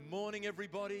morning,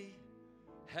 everybody.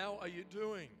 How are you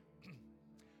doing?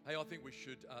 Hey, I think we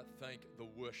should thank the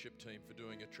worship team for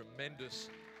doing a tremendous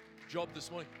job this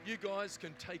morning. You guys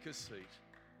can take a seat.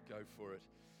 Go for it.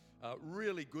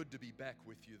 Really good to be back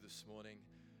with you this morning.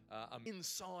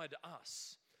 Inside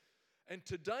us. And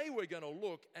today we're going to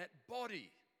look at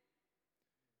body.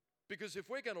 Because if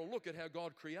we're going to look at how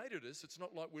God created us, it's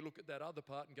not like we look at that other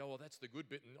part and go, oh, that's the good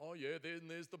bit. And oh, yeah, then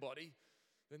there's the body.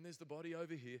 Then there's the body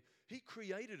over here. He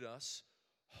created us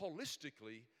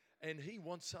holistically, and He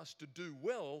wants us to do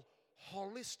well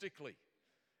holistically.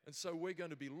 And so we're going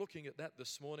to be looking at that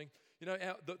this morning. You know,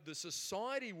 the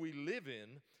society we live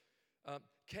in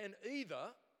can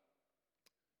either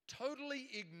totally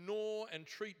ignore and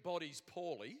treat bodies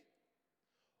poorly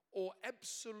or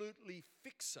absolutely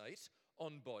fixate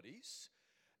on bodies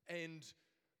and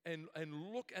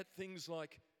look at things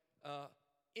like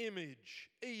image,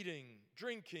 eating,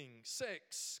 drinking,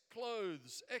 sex,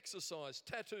 clothes, exercise,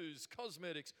 tattoos,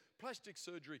 cosmetics, plastic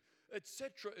surgery,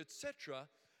 etc.,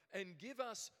 and give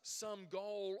us some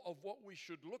goal of what we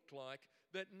should look like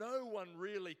that no one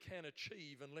really can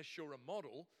achieve unless you're a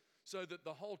model, so that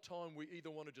the whole time we either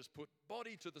want to just put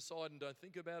body to the side and don't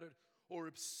think about it, or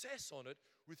obsess on it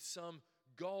with some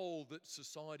goal that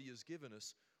society has given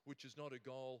us, which is not a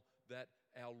goal that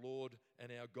our Lord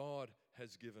and our God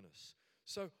has given us.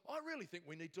 So I really think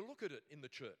we need to look at it in the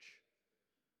church.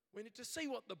 We need to see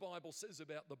what the Bible says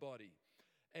about the body.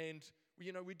 And,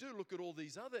 you know, we do look at all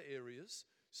these other areas,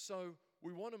 so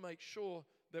we want to make sure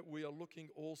that we are looking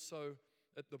also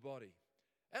at the body.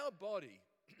 Our body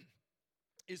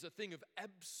is a thing of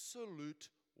absolute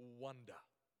wonder.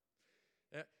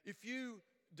 Now, if you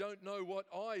don't know what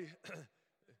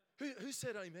who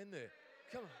said amen there?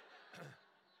 Come on.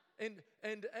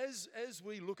 And as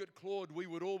we look at Claude, we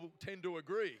would all tend to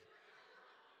agree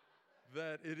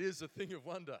that it is a thing of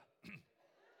wonder.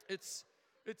 It's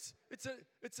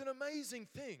an amazing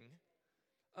thing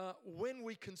when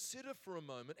we consider for a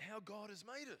moment how God has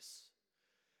made us.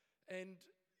 And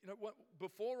you know,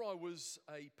 before I was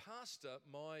a pastor,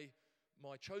 my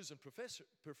chosen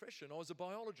profession, I was a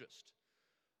biologist,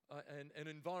 an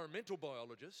environmental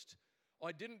biologist.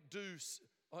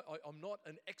 I'm not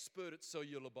an expert at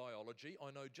cellular biology. I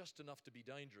know just enough to be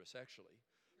dangerous, actually.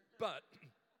 But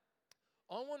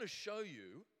I want to show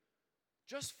you,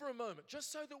 just for a moment,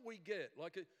 just so that we get,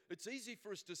 it's easy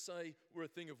for us to say we're a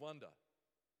thing of wonder.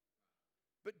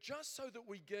 But just so that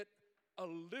we get a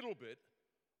little bit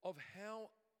of how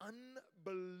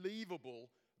unbelievable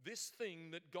this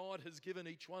thing that God has given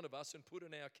each one of us and put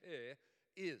in our care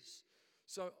is.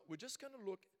 So we're just going to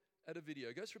look at a video.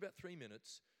 It goes for about 3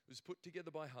 minutes. It was put together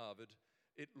by Harvard.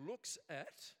 It looks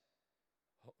at,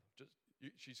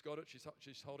 she's got it,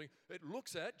 she's holding. It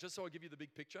looks at, just so I give you the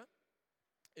big picture,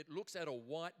 it looks at a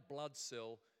white blood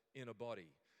cell in a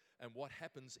body and what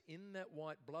happens in that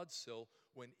white blood cell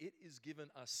when it is given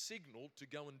a signal to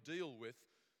go and deal with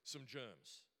some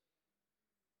germs.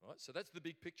 Right, so that's the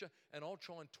big picture, and I'll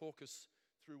try and talk us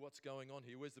through what's going on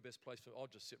here. Where's the best place I'll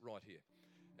just sit right here,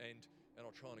 and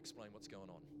I'll try and explain what's going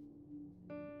on.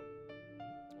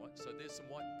 Right, so there's some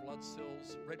white blood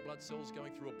cells, red blood cells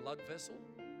going through a blood vessel.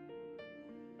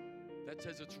 That's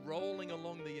as it's rolling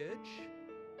along the edge.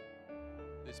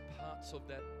 There's parts of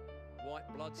that white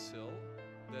blood cell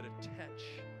that attach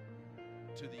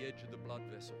to the edge of the blood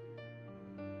vessel.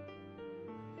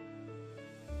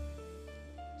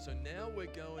 So now we're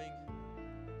going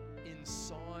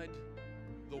inside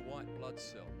the white blood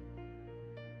cell.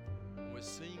 And we're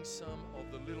seeing some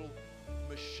of the little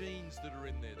machines that are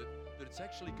in there, that it's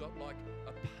actually got like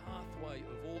a pathway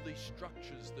of all these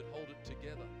structures that hold it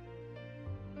together.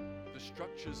 The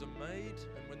structures are made,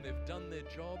 and when they've done their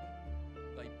job,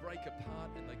 they break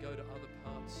apart and they go to other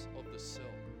parts of the cell.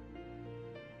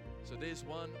 So there's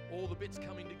one, all the bits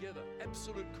coming together,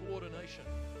 absolute coordination.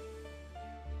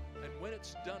 And when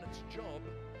it's done its job,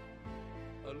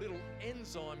 a little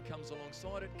enzyme comes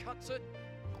alongside it, cuts it,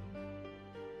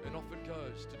 and off it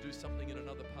goes to do something in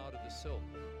another part of the cell.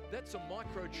 That's a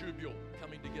microtubule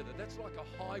coming together. That's like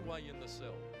a highway in the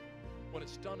cell. When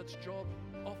it's done its job,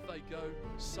 off they go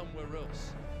somewhere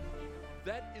else.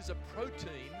 That is a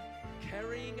protein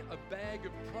carrying a bag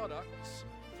of products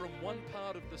from one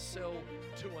part of the cell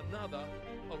to another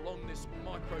along this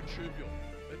microtubule.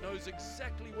 It knows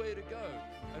exactly where to go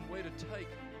and where to take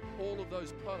all of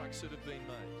those products that have been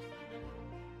made.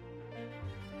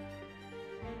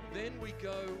 Then we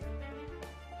go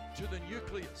to the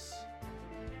nucleus.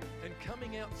 And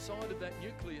coming outside of that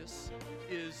nucleus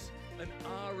is an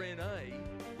RNA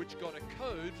which got a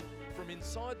code from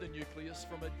inside the nucleus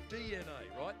from a DNA,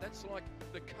 right? That's like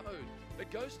the code.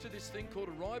 It goes to this thing called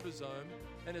a ribosome,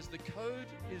 and as the code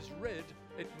is read,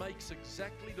 it makes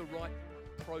exactly the right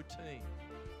protein.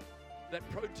 That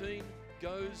protein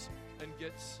goes and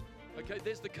gets, okay,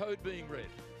 there's the code being read,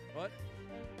 right?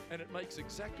 And it makes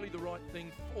exactly the right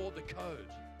thing for the code.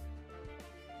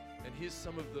 And here's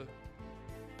some of the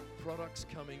products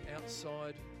coming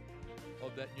outside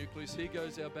of that nucleus. Here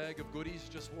goes our bag of goodies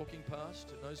just walking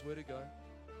past. It knows where to go.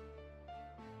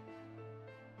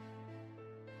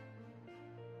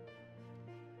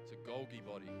 It's a Golgi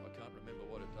body. I can't remember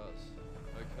what it does.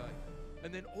 Okay.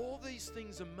 And then all these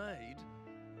things are made,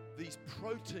 these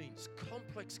proteins,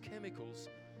 complex chemicals,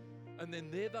 and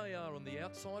then there they are on the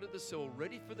outside of the cell,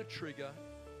 ready for the trigger.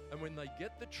 And when they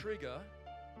get the trigger,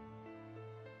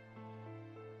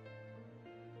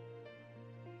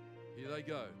 here they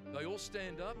go. They all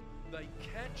stand up. They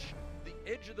catch the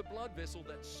edge of the blood vessel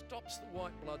that stops the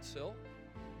white blood cell.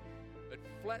 It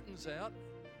flattens out,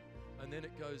 and then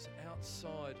it goes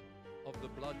outside of the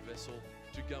blood vessel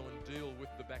to go and deal with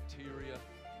the bacteria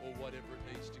or whatever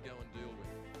it needs to go and deal with.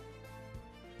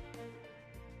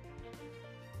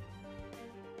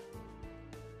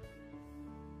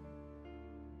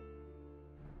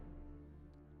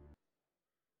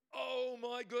 Oh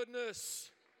my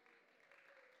goodness.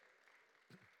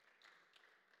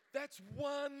 That's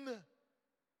one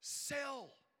cell.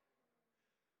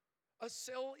 A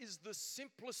cell is the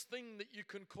simplest thing that you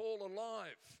can call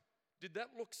alive. Did that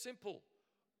look simple?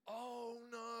 Oh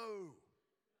no.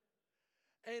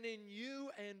 And in you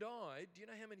and I, do you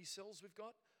know how many cells we've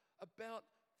got? About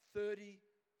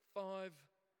 35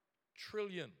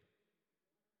 trillion.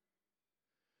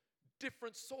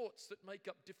 Different sorts that make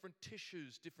up different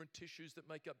tissues that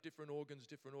make up different organs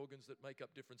that make up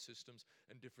different systems,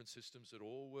 and different systems that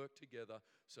all work together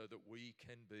so that we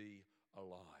can be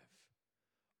alive.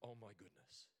 Oh my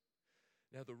goodness.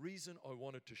 Now the reason I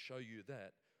wanted to show you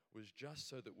that was just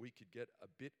so that we could get a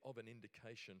bit of an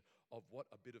indication of what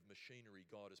a bit of machinery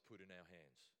God has put in our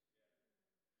hands.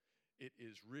 It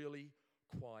is really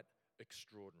quite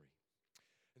extraordinary.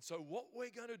 And so what we're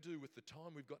going to do with the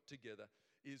time we've got together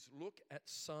is look at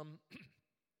some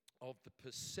of the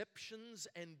perceptions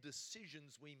and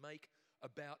decisions we make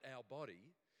about our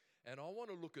body. And I want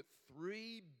to look at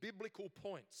 3 biblical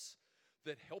points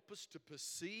that help us to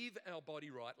perceive our body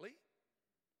rightly.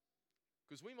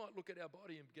 Because we might look at our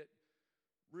body and get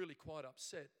really quite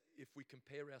upset if we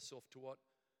compare ourselves to what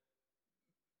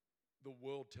the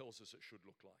world tells us it should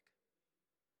look like.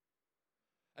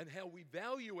 And how we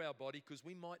value our body, because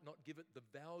we might not give it the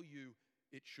value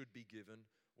it should be given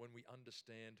when we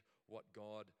understand what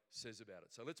God says about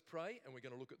it. So let's pray, and we're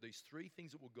going to look at these 3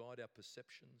 things that will guide our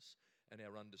perceptions and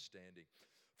our understanding.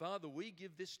 Father, we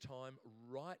give this time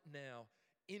right now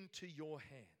into your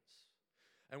hands.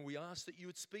 And we ask that you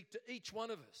would speak to each one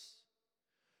of us,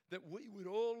 that we would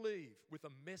all leave with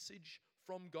a message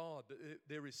from God, that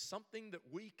there is something that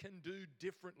we can do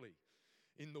differently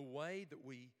in the way that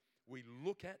we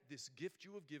look at this gift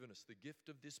you have given us, the gift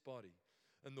of this body,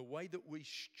 and the way that we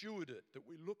steward it, that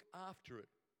we look after it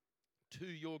to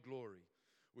your glory.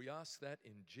 We ask that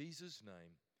in Jesus'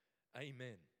 name.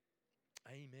 Amen.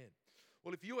 Amen.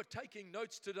 Well, if you are taking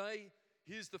notes today,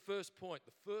 here's the first point.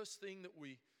 The first thing that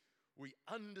we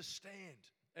understand.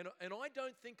 And I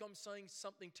don't think I'm saying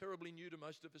something terribly new to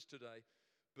most of us today,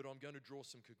 but I'm going to draw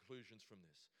some conclusions from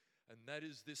this. And that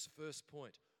is this first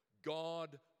point.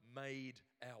 God made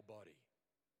our body.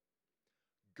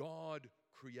 God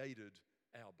created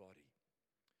our body.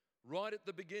 Right at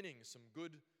the beginning, some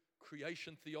good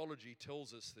creation theology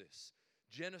tells us this.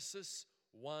 Genesis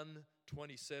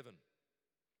 1:27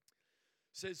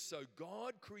 says, so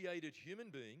God created human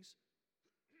beings,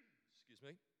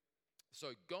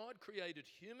 so God created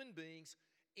human beings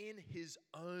in his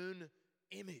own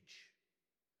image.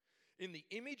 In the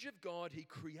image of God, he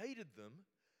created them,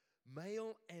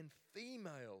 male and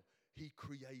female, he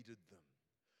created them.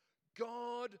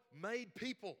 God made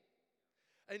people,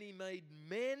 and he made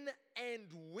men and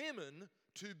women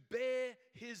to bear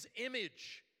his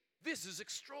image. This is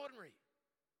extraordinary.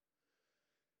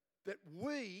 That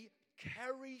we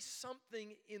carry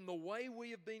something in the way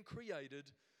we have been created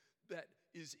that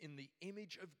is in the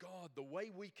image of God, the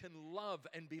way we can love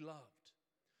and be loved,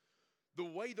 the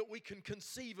way that we can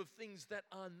conceive of things that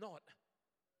are not,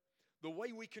 the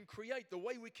way we can create, the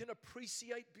way we can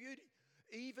appreciate beauty.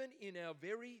 Even in our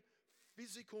very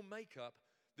physical makeup,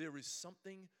 there is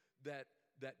something that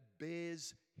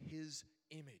bears his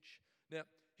image. Now,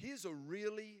 here's a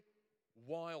really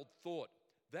wild thought.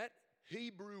 That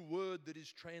Hebrew word that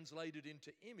is translated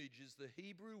into image is the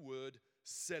Hebrew word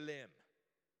selem.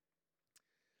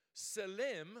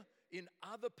 Selem, in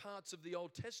other parts of the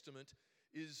Old Testament,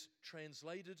 is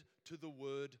translated to the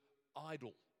word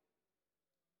idol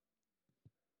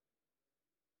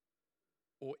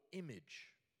or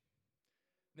image.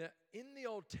 Now, in the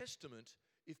Old Testament,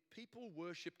 if people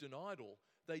worshipped an idol,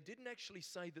 they didn't actually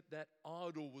say that that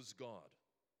idol was God.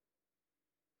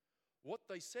 What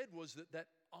they said was that that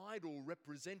idol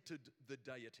represented the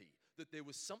deity, that there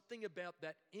was something about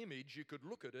that image, you could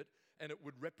look at it, and it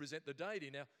would represent the deity.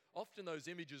 Now, often those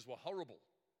images were horrible,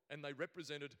 and they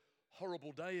represented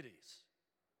horrible deities.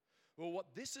 Well,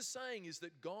 what this is saying is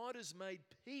that God has made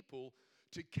people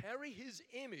to carry his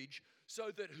image so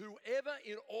that whoever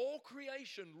in all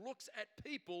creation looks at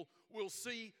people will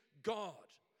see God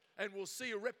and will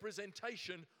see a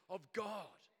representation of God.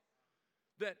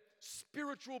 That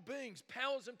spiritual beings,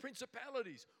 powers and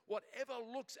principalities, whatever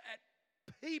looks at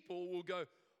people will go,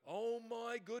 oh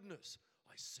my goodness,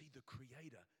 I see the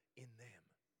Creator in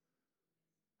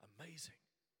them. Amazing.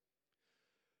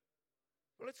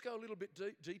 Well, let's go a little bit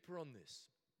deeper on this.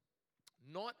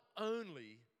 Not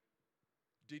only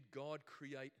did God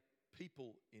create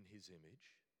people in his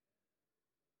image,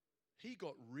 he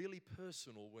got really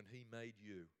personal when he made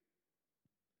you.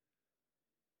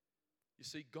 You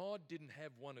see, God didn't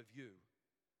have one of you,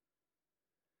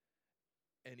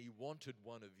 and he wanted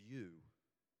one of you,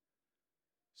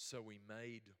 so he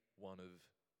made one of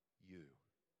you.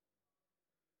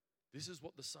 This is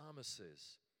what the psalmist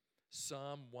says.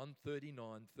 Psalm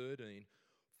 139:13,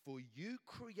 for you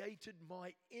created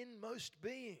my inmost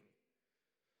being.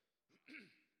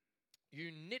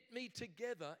 You knit me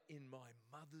together in my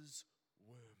mother's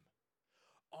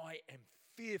womb. I am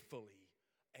fearfully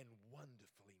and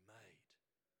wonderfully made.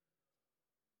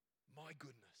 My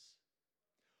goodness.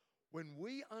 When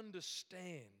we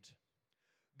understand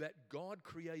that God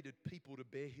created people to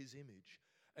bear his image,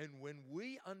 and when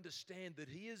we understand that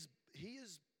he has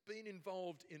been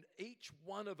involved in each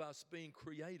one of us being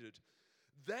created,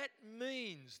 that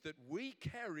means that we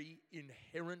carry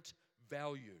inherent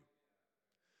value.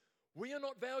 We are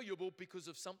not valuable because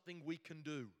of something we can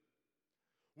do.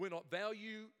 We're not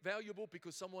valuable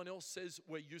because someone else says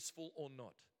we're useful or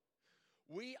not.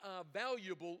 We are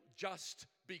valuable just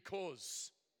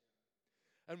because.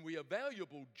 And we are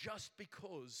valuable just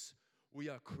because we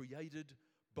are created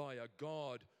by a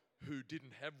God who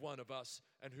didn't have one of us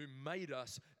and who made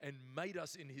us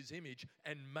in his image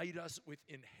and made us with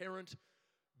inherent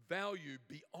value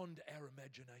beyond our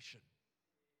imagination.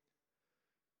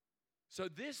 So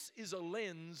this is a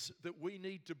lens that we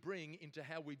need to bring into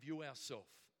how we view ourselves,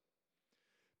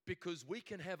 because we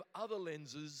can have other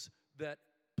lenses that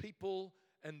people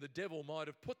and the devil might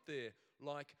have put there,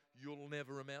 like you'll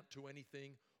never amount to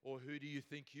anything, or who do you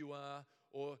think you are,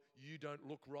 or you don't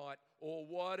look right, or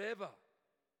whatever.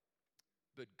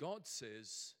 But God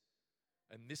says,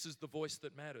 and this is the voice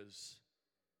that matters,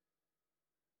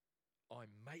 I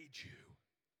made you,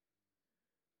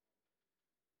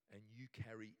 and you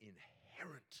carry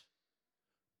inherent,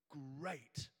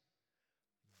 great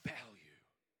value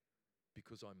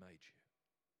because I made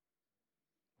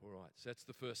you. All right, so that's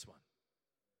the first one.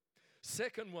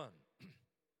 Second one,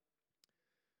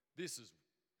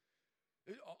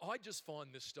 I just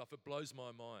find this stuff, it blows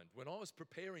my mind. When I was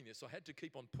preparing this, I had to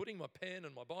keep on putting my pen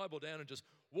and my Bible down and just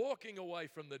walking away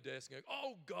from the desk and going,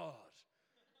 oh God,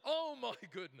 oh my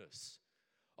goodness.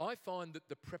 I find that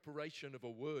the preparation of a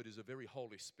word is a very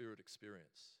Holy Spirit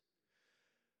experience.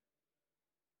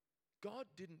 God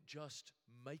didn't just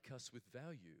make us with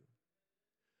value.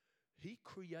 He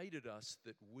created us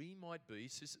that we might be,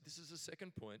 this is the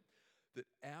second point, that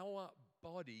our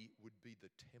body would be the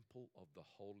temple of the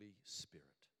Holy Spirit.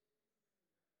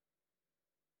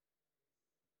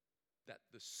 That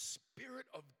the Spirit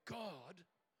of God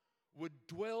would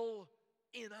dwell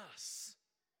in us.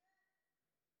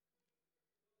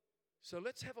 So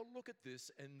let's have a look at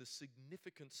this and the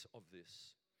significance of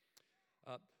this.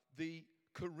 The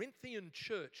Corinthian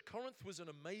church, Corinth was an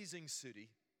amazing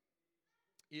city.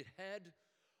 It had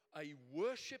a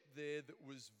worship there that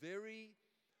was very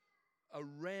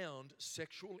around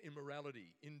sexual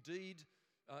immorality. Indeed,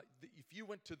 if you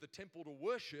went to the temple to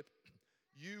worship,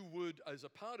 you would, as a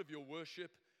part of your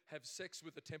worship, have sex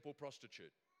with a temple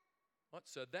prostitute. Right?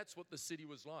 So that's what the city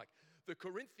was like. The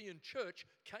Corinthian church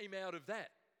came out of that.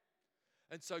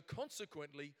 And so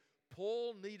consequently,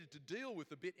 Paul needed to deal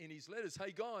with a bit in his letters.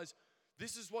 Hey guys,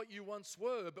 this is what you once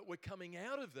were, but we're coming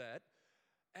out of that.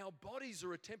 Our bodies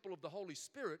are a temple of the Holy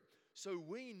Spirit, so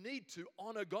we need to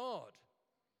honor God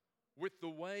with the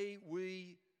way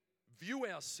we view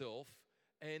ourselves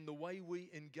and the way we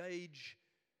engage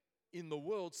in the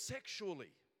world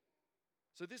sexually.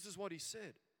 So this is what he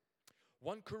said.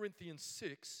 1 Corinthians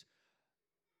 6,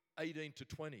 18 to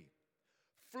 20.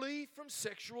 Flee from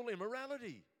sexual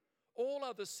immorality. All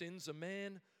other sins a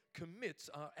man commits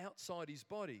are outside his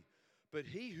body, but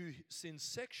he who sins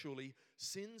sexually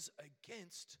sins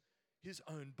against his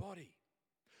own body.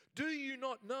 Do you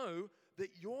not know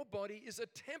that your body is a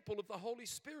temple of the Holy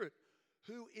Spirit,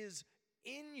 who is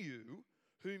in you,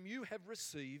 whom you have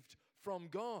received from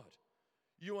God?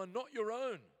 You are not your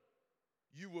own.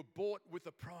 You were bought with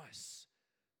a price.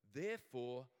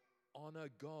 Therefore, honor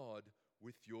God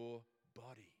with your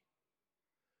body.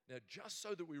 Now, just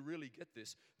so that we really get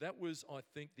this, that was, I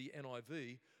think, the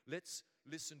NIV. Let's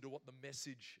listen to what the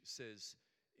Message says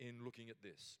in looking at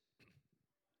this.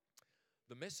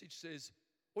 The Message says,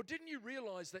 or didn't you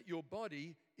realize that your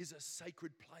body is a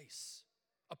sacred place,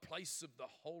 a place of the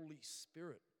Holy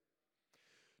Spirit?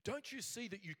 Don't you see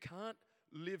that you can't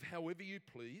live however you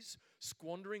please,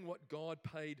 squandering what God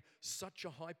paid such a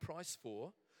high price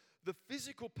for? The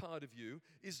physical part of you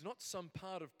is not some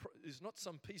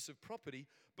piece of property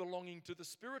belonging to the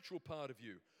spiritual part of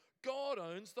you. God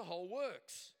owns the whole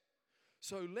works.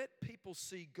 So let people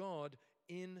see God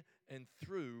in and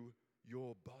through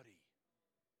your body.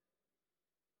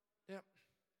 Now,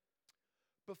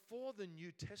 before the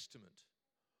New Testament,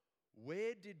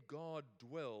 where did God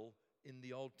dwell in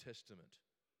the Old Testament?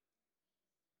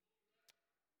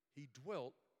 He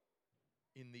dwelt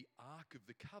in the Ark of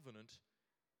the Covenant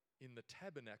in the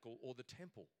tabernacle or the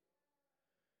temple.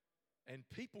 And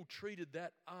people treated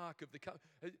that Ark of the Covenant.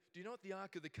 Do you know what the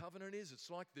Ark of the Covenant is?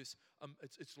 It's like this,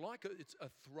 it's a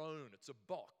throne, it's a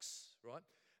box, right?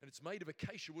 And it's made of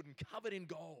acacia wood and covered in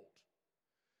gold.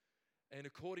 And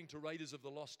according to Raiders of the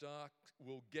Lost Ark,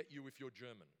 will get you if you're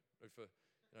German.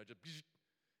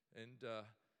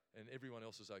 And everyone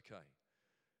else is okay.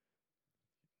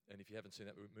 And if you haven't seen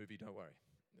that movie, don't worry.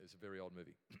 It's a very old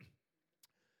movie.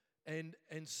 And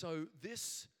so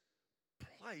this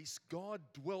place, God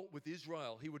dwelt with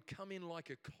Israel. He would come in like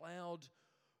a cloud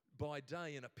by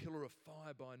day and a pillar of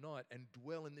fire by night and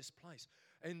dwell in this place.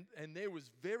 And there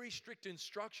was very strict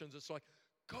instructions. It's like,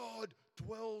 God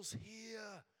dwells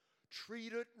here.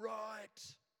 Treat it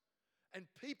right. And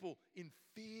people in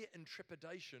fear and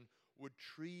trepidation would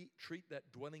treat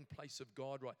that dwelling place of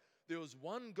God right. There was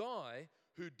one guy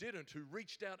who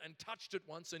reached out and touched it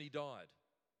once and he died.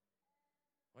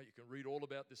 Right, you can read all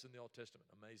about this in the Old Testament.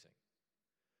 Amazing.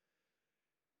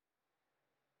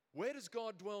 Where does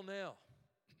God dwell now?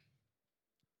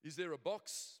 Is there a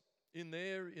box in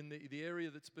there in the area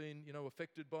that's been,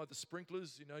 affected by the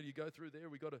sprinklers? You go through there,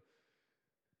 we got to...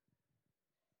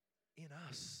 In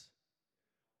us.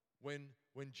 When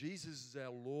Jesus is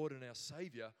our Lord and our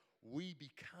Savior, we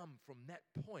become from that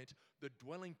point the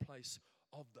dwelling place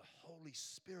of the Holy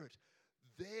Spirit.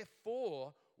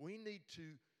 Therefore, we need to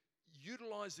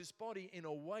utilize this body in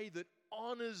a way that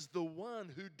honors the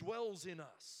one who dwells in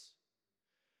us.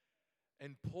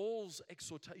 And Paul's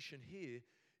exhortation here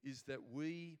is that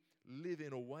we live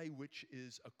in a way which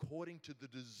is according to the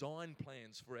design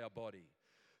plans for our body.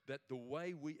 That the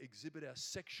way we exhibit our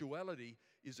sexuality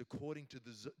is according to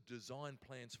the design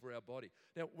plans for our body.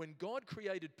 Now, when God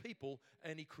created people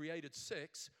and He created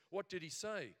sex, what did He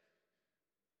say?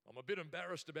 I'm a bit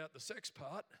embarrassed about the sex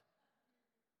part.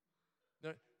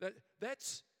 Now,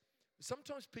 that's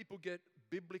sometimes people get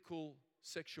biblical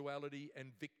sexuality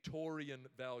and Victorian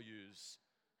values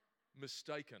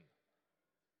mistaken.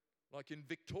 Like in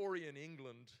Victorian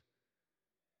England,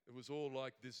 it was all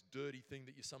like this dirty thing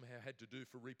that you somehow had to do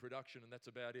for reproduction, and that's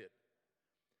about it.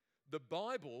 The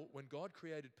Bible, when God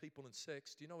created people and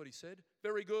sex, do you know what He said?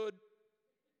 Very good.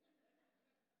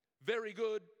 Very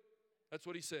good. That's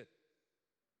what He said.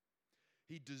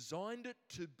 He designed it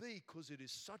to be, because it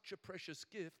is such a precious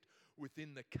gift,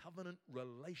 within the covenant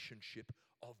relationship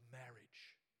of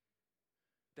marriage.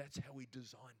 That's how He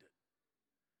designed it.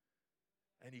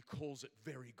 And He calls it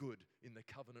very good in the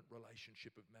covenant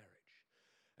relationship of marriage.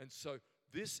 And so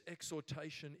this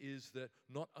exhortation is that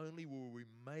not only were we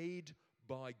made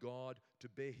by God to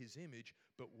bear His image,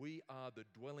 but we are the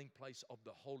dwelling place of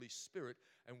the Holy Spirit,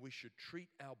 and we should treat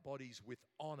our bodies with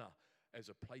honor as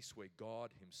a place where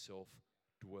God Himself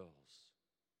dwells.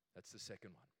 That's the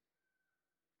second one.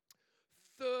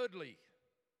 Thirdly,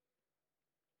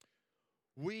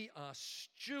 we are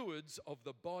stewards of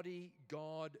the body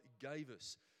God gave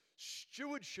us.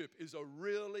 Stewardship is a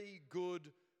really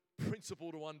good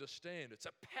principle to understand. It's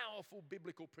a powerful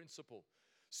biblical principle.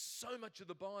 So much of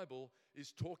the Bible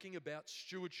is talking about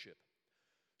stewardship.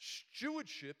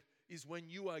 Stewardship is when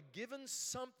you are given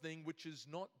something which is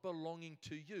not belonging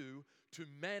to you to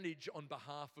manage on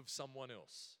behalf of someone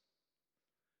else.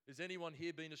 Has anyone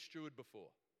here been a steward before?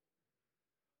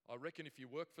 I reckon if you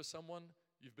work for someone,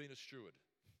 you've been a steward.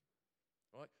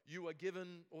 Right? You are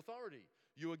given authority.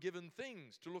 You are given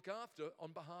things to look after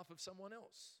on behalf of someone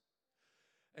else.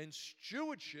 And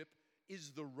stewardship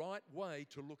is the right way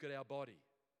to look at our body.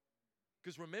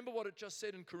 Because remember what it just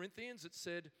said in Corinthians? It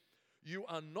said, you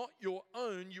are not your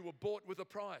own, you were bought with a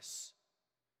price.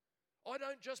 I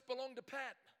don't just belong to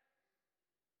Pat.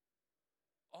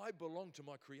 I belong to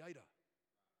my Creator.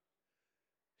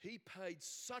 He paid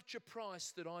such a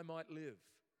price that I might live.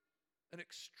 An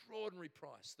extraordinary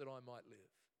price that I might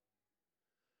live.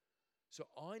 So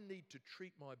I need to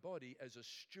treat my body as a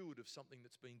steward of something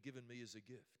that's been given me as a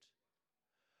gift.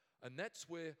 And that's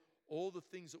where all the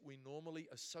things that we normally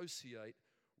associate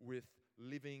with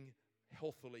living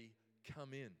healthily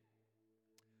come in.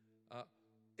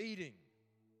 Eating,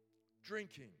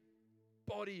 drinking,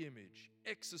 body image,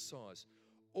 exercise,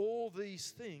 all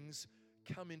these things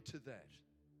come into that.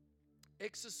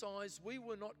 Exercise, we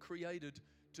were not created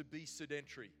to be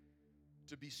sedentary,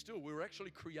 to be still. We were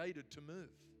actually created to move.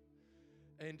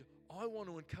 And I want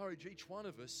to encourage each one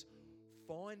of us,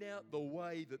 find out the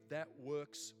way that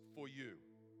works for you.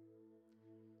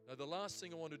 Now, the last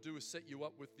thing I want to do is set you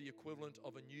up with the equivalent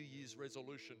of a New Year's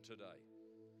resolution today.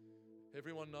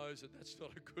 Everyone knows that that's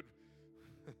not a good...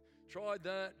 Tried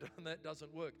that, and that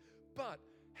doesn't work. But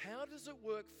how does it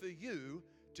work for you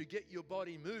to get your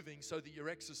body moving so that you're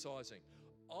exercising?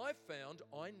 I found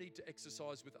I need to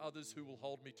exercise with others who will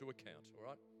hold me to account, all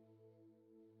right?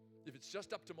 If it's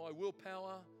just up to my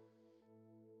willpower,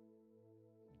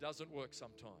 it doesn't work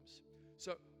sometimes.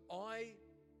 So I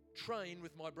train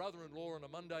with my brother-in-law on a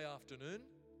Monday afternoon,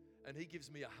 and he gives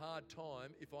me a hard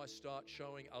time if I start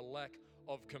showing a lack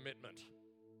of commitment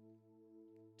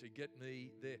to get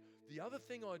me there. The other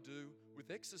thing I do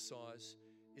with exercise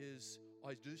is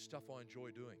I do stuff I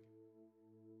enjoy doing.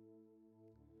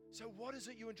 So what is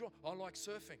it you enjoy? I like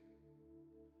surfing.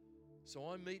 So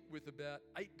I meet with about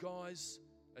 8 guys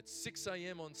at 6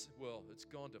 a.m. well, it's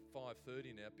gone to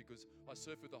 5:30 now because I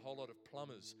surf with a whole lot of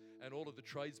plumbers and all of the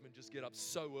tradesmen just get up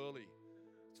so early.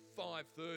 It's 5:30.